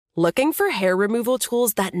Looking for hair removal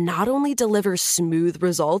tools that not only deliver smooth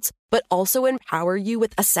results, but also empower you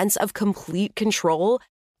with a sense of complete control?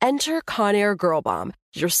 Enter Conair Girl Bomb,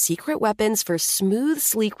 your secret weapons for smooth,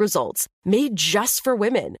 sleek results, made just for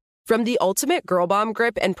women. From the ultimate Girl Bomb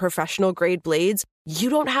grip and professional-grade blades, you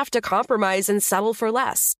don't have to compromise and settle for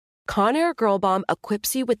less. Conair Girl Bomb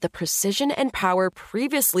equips you with the precision and power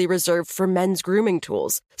previously reserved for men's grooming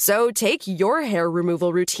tools. So take your hair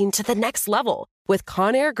removal routine to the next level with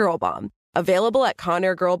Conair Girl Bomb. Available at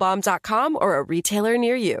ConairGirlBomb.com or a retailer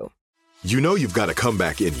near you. You know you've got a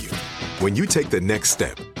comeback in you. When you take the next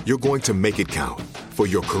step, you're going to make it count. For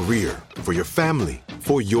your career, for your family,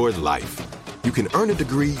 for your life. You can earn a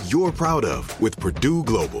degree you're proud of with Purdue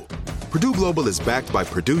Global. Purdue Global is backed by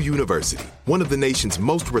Purdue University, one of the nation's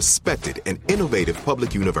most respected and innovative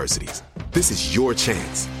public universities. This is your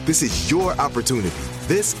chance. This is your opportunity.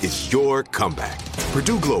 This is your comeback.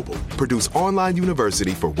 Purdue Global, Purdue's online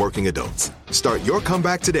university for working adults. Start your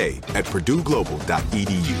comeback today at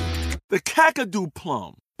purdueglobal.edu. The Kakadu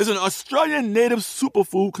plum is an Australian native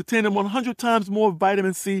superfood containing 100 times more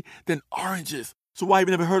vitamin C than oranges. So why have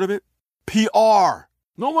you never heard of it? PR.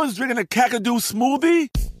 No one's drinking a Kakadu smoothie?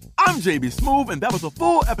 I'm JB Smoove, and that was a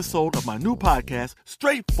full episode of my new podcast,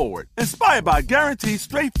 Straightforward, inspired by guaranteed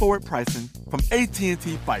straightforward pricing from AT&T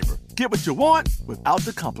Fiber. Get what you want without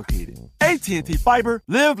the complicated. AT&T Fiber,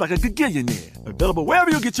 live like a gigillionaire. Available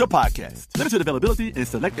wherever you get your podcasts. Limited availability in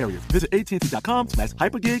select areas. Visit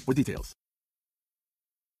AT&T.com/hypergig for details.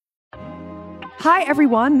 Hi,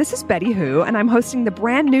 everyone. This is Betty Who, and I'm hosting the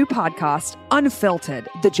brand new podcast, Unfiltered,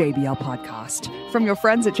 the JBL podcast, from your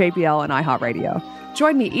friends at JBL and iHeartRadio.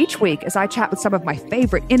 Join me each week as I chat with some of my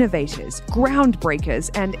favorite innovators, groundbreakers,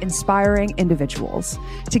 and inspiring individuals.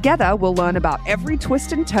 Together, we'll learn about every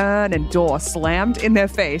twist and turn and door slammed in their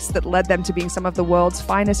face that led them to being some of the world's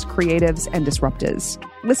finest creatives and disruptors.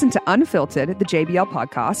 Listen to Unfiltered, the JBL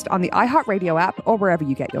podcast, on the iHeartRadio app or wherever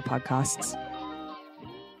you get your podcasts.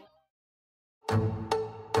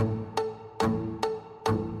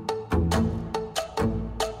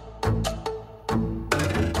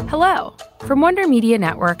 Hello. From Wonder Media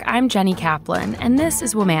Network, I'm Jenny Kaplan, and this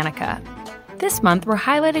is Womanica. This month, we're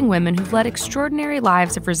highlighting women who've led extraordinary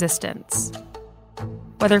lives of resistance.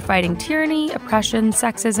 Whether fighting tyranny, oppression,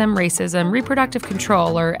 sexism, racism, reproductive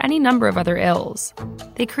control, or any number of other ills,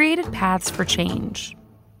 they created paths for change.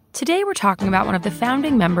 Today, we're talking about one of the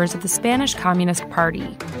founding members of the Spanish Communist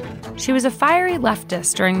Party. She was a fiery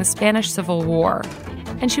leftist during the Spanish Civil War,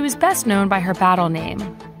 and she was best known by her battle name,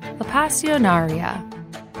 La Pasionaria.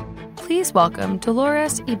 Please welcome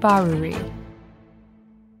Dolores Ibarruri.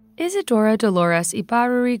 Isidora Dolores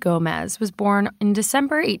Ibarruri Gomez was born in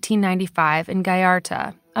December 1895 in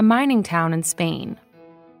Gallarta, a mining town in Spain.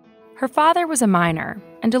 Her father was a miner,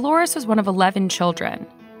 and Dolores was one of 11 children.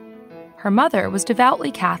 Her mother was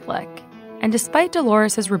devoutly Catholic, and despite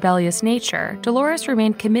Dolores' rebellious nature, Dolores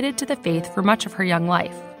remained committed to the faith for much of her young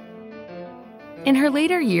life. In her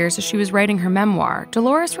later years, as she was writing her memoir,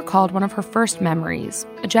 Dolores recalled one of her first memories,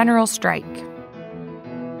 a general strike.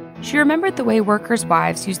 She remembered the way workers'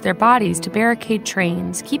 wives used their bodies to barricade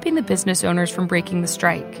trains, keeping the business owners from breaking the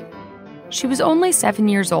strike. She was only 7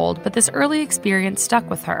 years old, but this early experience stuck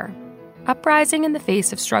with her, uprising in the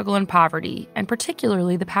face of struggle and poverty, and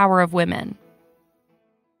particularly the power of women.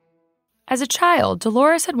 As a child,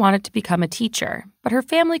 Dolores had wanted to become a teacher, but her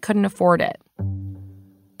family couldn't afford it.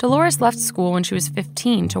 Dolores left school when she was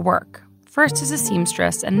 15 to work, first as a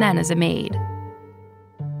seamstress and then as a maid.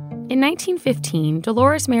 In 1915,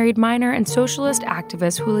 Dolores married miner and socialist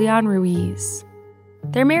activist Julian Ruiz.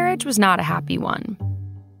 Their marriage was not a happy one.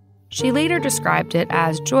 She later described it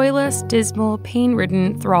as joyless, dismal,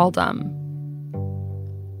 pain-ridden thraldom.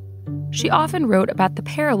 She often wrote about the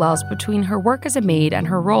parallels between her work as a maid and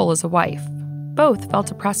her role as a wife. Both felt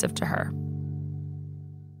oppressive to her.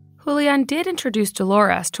 Julian did introduce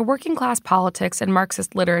Dolores to working-class politics and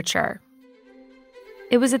Marxist literature.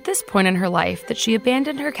 It was at this point in her life that she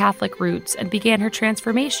abandoned her Catholic roots and began her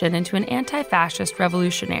transformation into an anti-fascist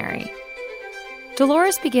revolutionary.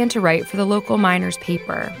 Dolores began to write for the local miners'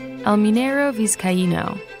 paper, El Minero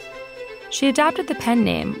Vizcaíno. She adopted the pen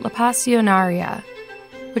name La Pasionaria,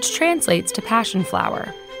 which translates to passion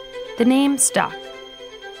flower. The name stuck.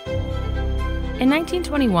 In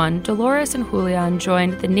 1921, Dolores and Julian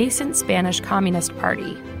joined the nascent Spanish Communist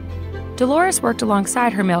Party. Dolores worked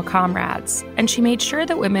alongside her male comrades, and she made sure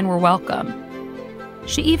that women were welcome.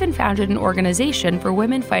 She even founded an organization for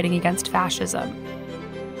women fighting against fascism.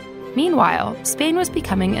 Meanwhile, Spain was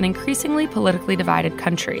becoming an increasingly politically divided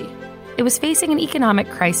country. It was facing an economic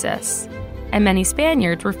crisis, and many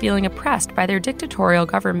Spaniards were feeling oppressed by their dictatorial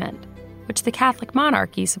government, which the Catholic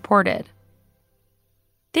monarchy supported.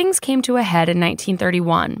 Things came to a head in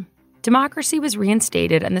 1931. Democracy was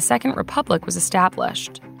reinstated and the Second Republic was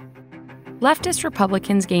established. Leftist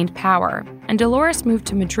Republicans gained power, and Dolores moved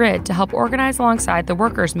to Madrid to help organize alongside the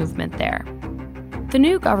workers' movement there. The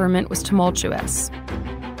new government was tumultuous.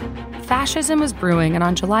 Fascism was brewing, and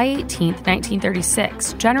on July 18,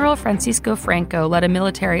 1936, General Francisco Franco led a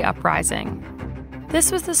military uprising.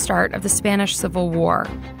 This was the start of the Spanish Civil War.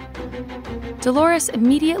 Dolores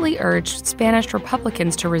immediately urged Spanish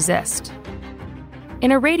Republicans to resist.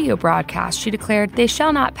 In a radio broadcast, she declared, "They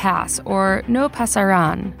shall not pass," or "no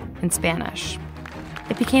pasarán," in Spanish.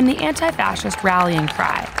 It became the anti-fascist rallying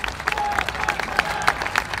cry.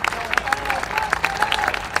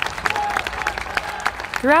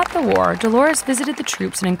 Throughout the war, Dolores visited the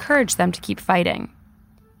troops and encouraged them to keep fighting.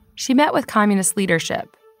 She met with communist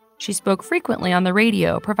leadership. She spoke frequently on the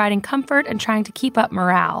radio, providing comfort and trying to keep up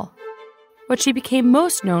morale. What she became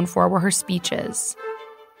most known for were her speeches.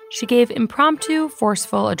 She gave impromptu,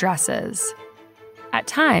 forceful addresses. At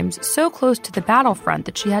times, so close to the battlefront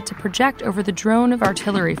that she had to project over the drone of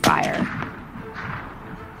artillery fire.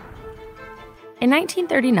 In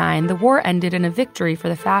 1939, the war ended in a victory for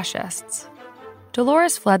the fascists.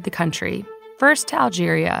 Dolores fled the country, first to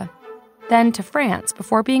Algeria, then to France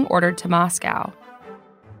before being ordered to Moscow.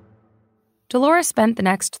 Dolores spent the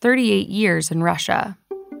next 38 years in Russia.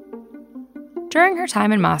 During her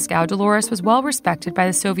time in Moscow, Dolores was well respected by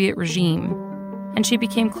the Soviet regime, and she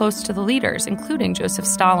became close to the leaders, including Joseph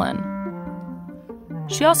Stalin.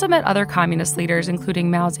 She also met other communist leaders, including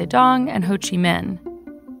Mao Zedong and Ho Chi Minh.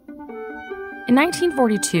 In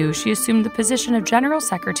 1942, she assumed the position of General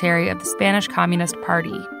Secretary of the Spanish Communist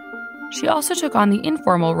Party. She also took on the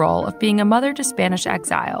informal role of being a mother to Spanish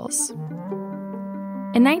exiles.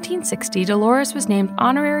 In 1960, Dolores was named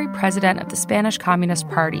honorary president of the Spanish Communist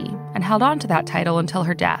Party and held on to that title until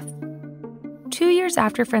her death. 2 years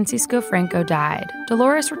after Francisco Franco died,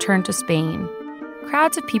 Dolores returned to Spain.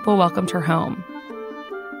 Crowds of people welcomed her home.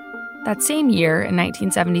 That same year, in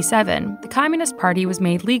 1977, the Communist Party was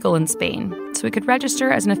made legal in Spain, so it could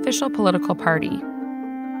register as an official political party.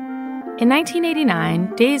 In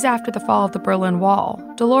 1989, days after the fall of the Berlin Wall,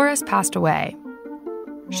 Dolores passed away.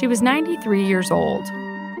 She was 93 years old.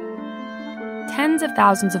 Tens of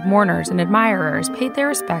thousands of mourners and admirers paid their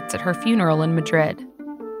respects at her funeral in Madrid.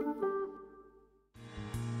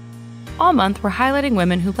 All month, we're highlighting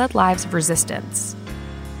women who led lives of resistance.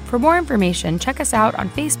 For more information, check us out on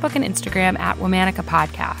Facebook and Instagram at Womanica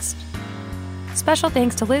Podcast. Special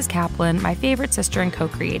thanks to Liz Kaplan, my favorite sister and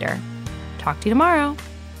co-creator. Talk to you tomorrow.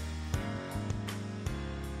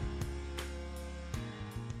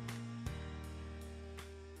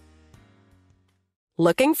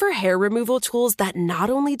 Looking for hair removal tools that not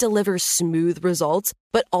only deliver smooth results,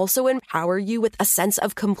 but also empower you with a sense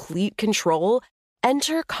of complete control?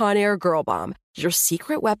 Enter Conair Girl Bomb, your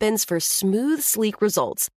secret weapons for smooth, sleek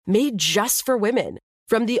results, made just for women.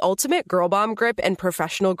 From the ultimate Girl Bomb grip and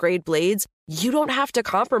professional-grade blades, you don't have to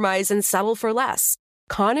compromise and settle for less.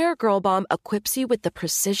 Conair Girl Bomb equips you with the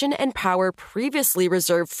precision and power previously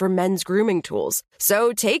reserved for men's grooming tools.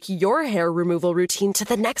 So take your hair removal routine to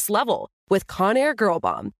the next level with Conair Girl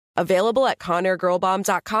Bomb. Available at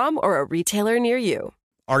ConairGirlBomb.com or a retailer near you.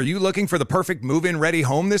 Are you looking for the perfect move-in ready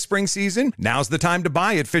home this spring season? Now's the time to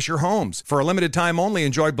buy at Fisher Homes. For a limited time only,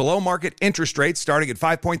 enjoy below-market interest rates starting at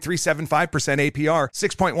 5.375% APR,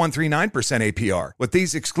 6.139% APR. With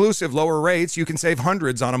these exclusive lower rates, you can save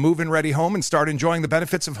hundreds on a move-in ready home and start enjoying the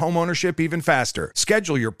benefits of homeownership even faster.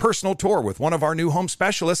 Schedule your personal tour with one of our new home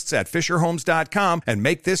specialists at FisherHomes.com and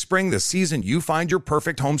make this spring the season you find your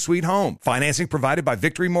perfect home sweet home. Financing provided by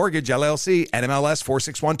Victory Mortgage, LLC, NMLS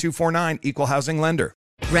 461249, Equal Housing Lender.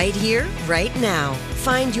 Right here, right now.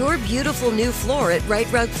 Find your beautiful new floor at Right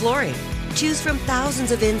Rug Flooring. Choose from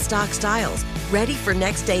thousands of in-stock styles, ready for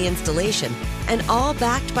next day installation, and all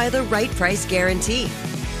backed by the right price guarantee.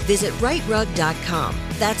 Visit rightrug.com.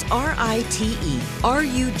 That's RITERUG.com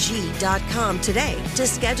today to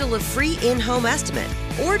schedule a free in-home estimate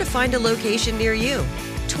or to find a location near you.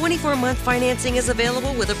 24-month financing is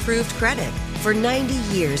available with approved credit. For 90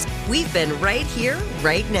 years, we've been right here,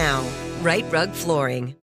 right now. Right Rug Flooring.